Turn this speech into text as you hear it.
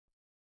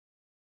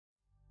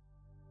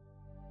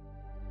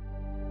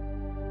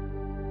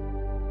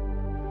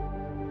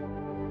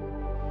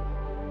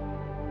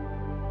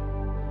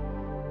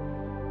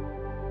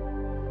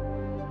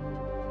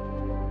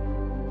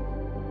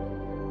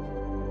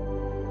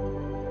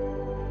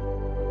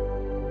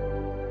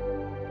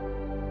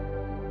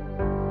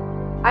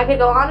I could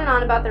go on and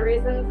on about the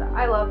reasons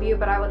I love you,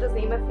 but I will just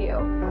name a few.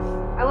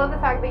 I love the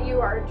fact that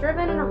you are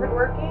driven and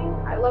hardworking.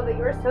 I love that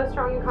you are so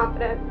strong and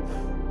confident.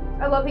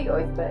 I love that you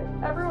always put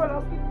everyone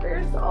else before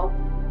yourself.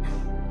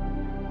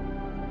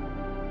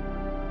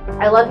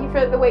 I love you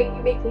for the way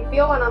you make me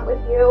feel when I'm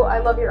with you. I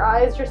love your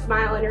eyes, your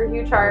smile, and your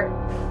huge heart.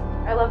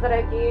 I love that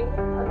I've gained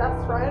a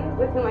best friend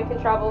with whom I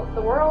can travel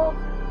the world.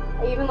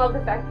 I even love the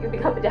fact that you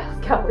become a Dallas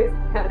Cowboys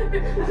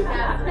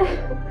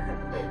fan.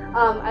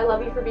 I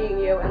love you for being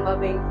you and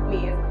loving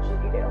me as much as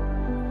you do.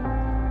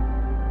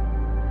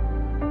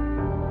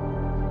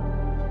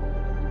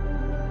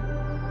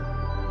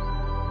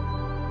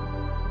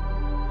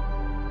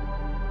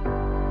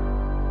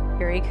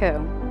 Yuri.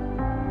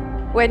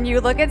 When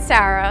you look at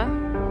Sarah,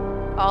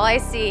 all I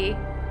see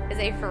is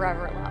a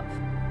forever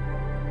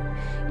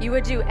love. You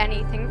would do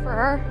anything for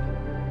her,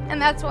 and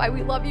that's why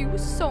we love you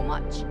so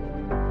much.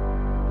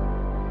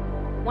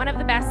 One of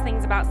the best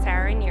things about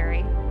Sarah and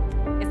Yuri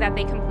is that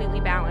they completely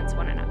balance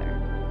one another.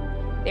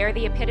 They are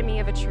the epitome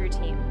of a true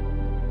team.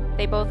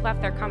 They both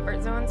left their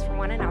comfort zones for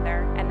one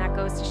another, and that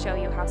goes to show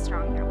you how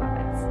strong their love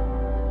is.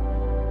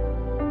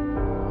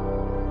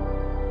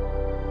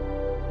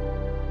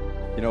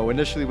 You know,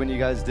 initially when you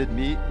guys did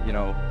meet,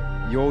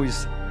 you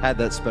always had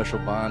that special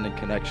bond and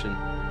connection,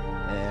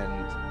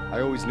 and I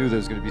always knew there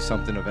was going to be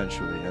something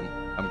eventually, and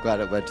I'm glad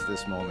it led to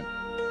this moment.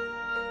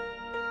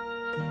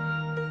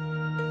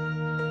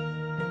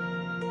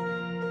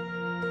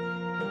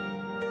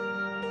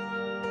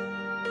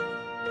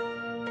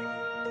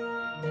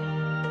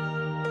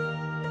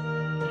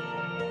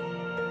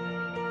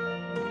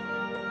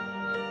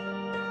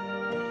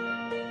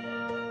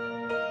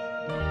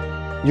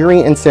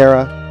 Yuri and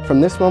Sarah, from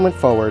this moment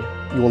forward,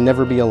 you will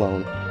never be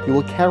alone. You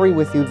will carry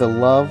with you the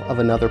love of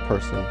another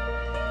person,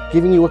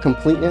 giving you a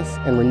completeness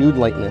and renewed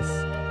lightness.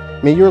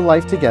 May your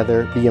life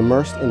together be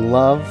immersed in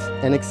love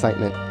and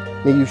excitement.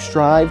 May you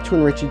strive to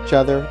enrich each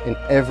other in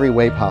every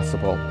way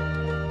possible.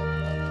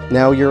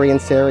 Now, Yuri and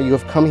Sarah, you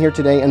have come here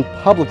today and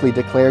publicly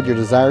declared your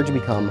desire to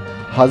become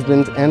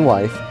husband and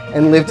wife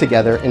and live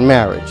together in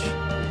marriage.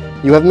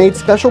 You have made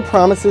special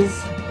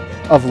promises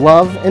of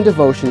love and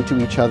devotion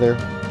to each other,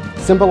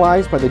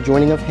 symbolized by the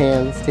joining of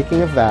hands,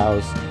 taking of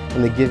vows,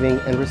 and the giving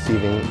and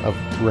receiving of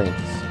rings.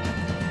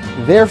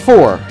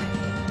 Therefore,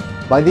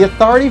 by the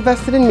authority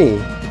vested in me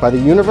by the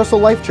Universal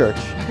Life Church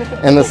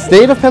and the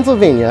state of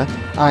Pennsylvania,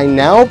 I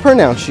now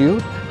pronounce you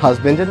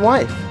husband and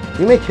wife.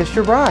 You may kiss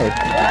your bride.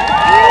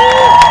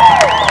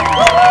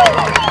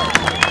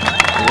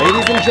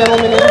 Ladies and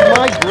gentlemen, it is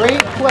my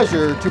great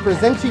pleasure to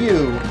present to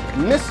you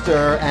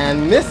Mr.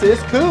 and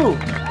Mrs. Koo.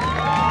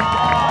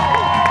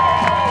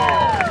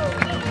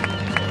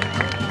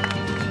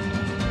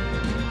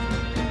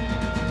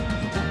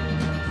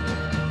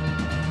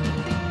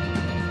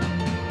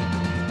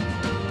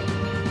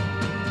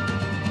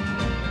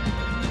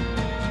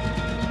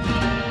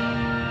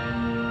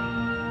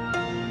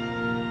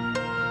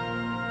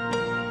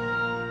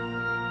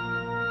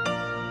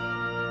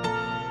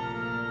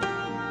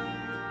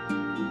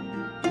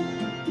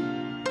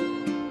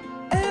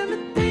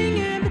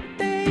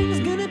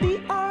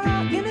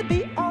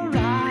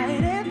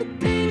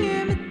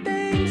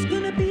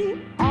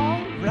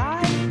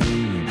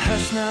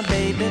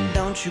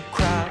 Don't you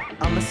cry,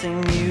 I'ma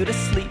sing you to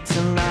sleep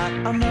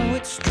tonight. I know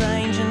it's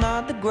strange and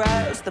not the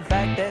grass, the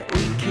fact that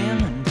we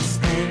can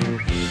understand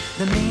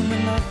the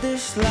meaning of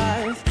this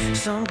life.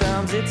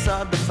 Sometimes it's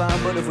hard to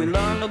find, but if we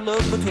learn to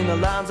look between the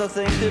lines, I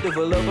think that if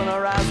we'll open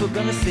our eyes, we're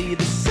gonna see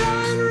the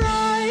sunrise.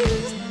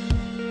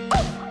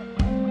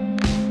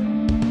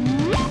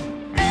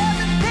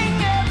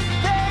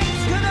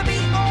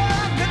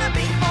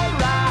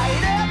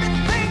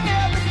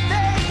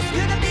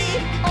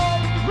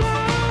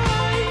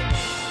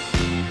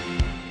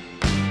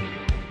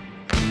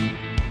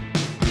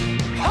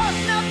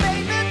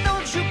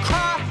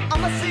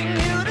 Sing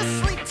you to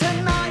sleep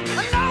tonight.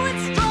 I know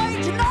it's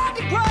strange and hard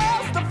to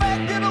grasp the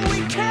fact that we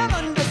can't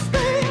understand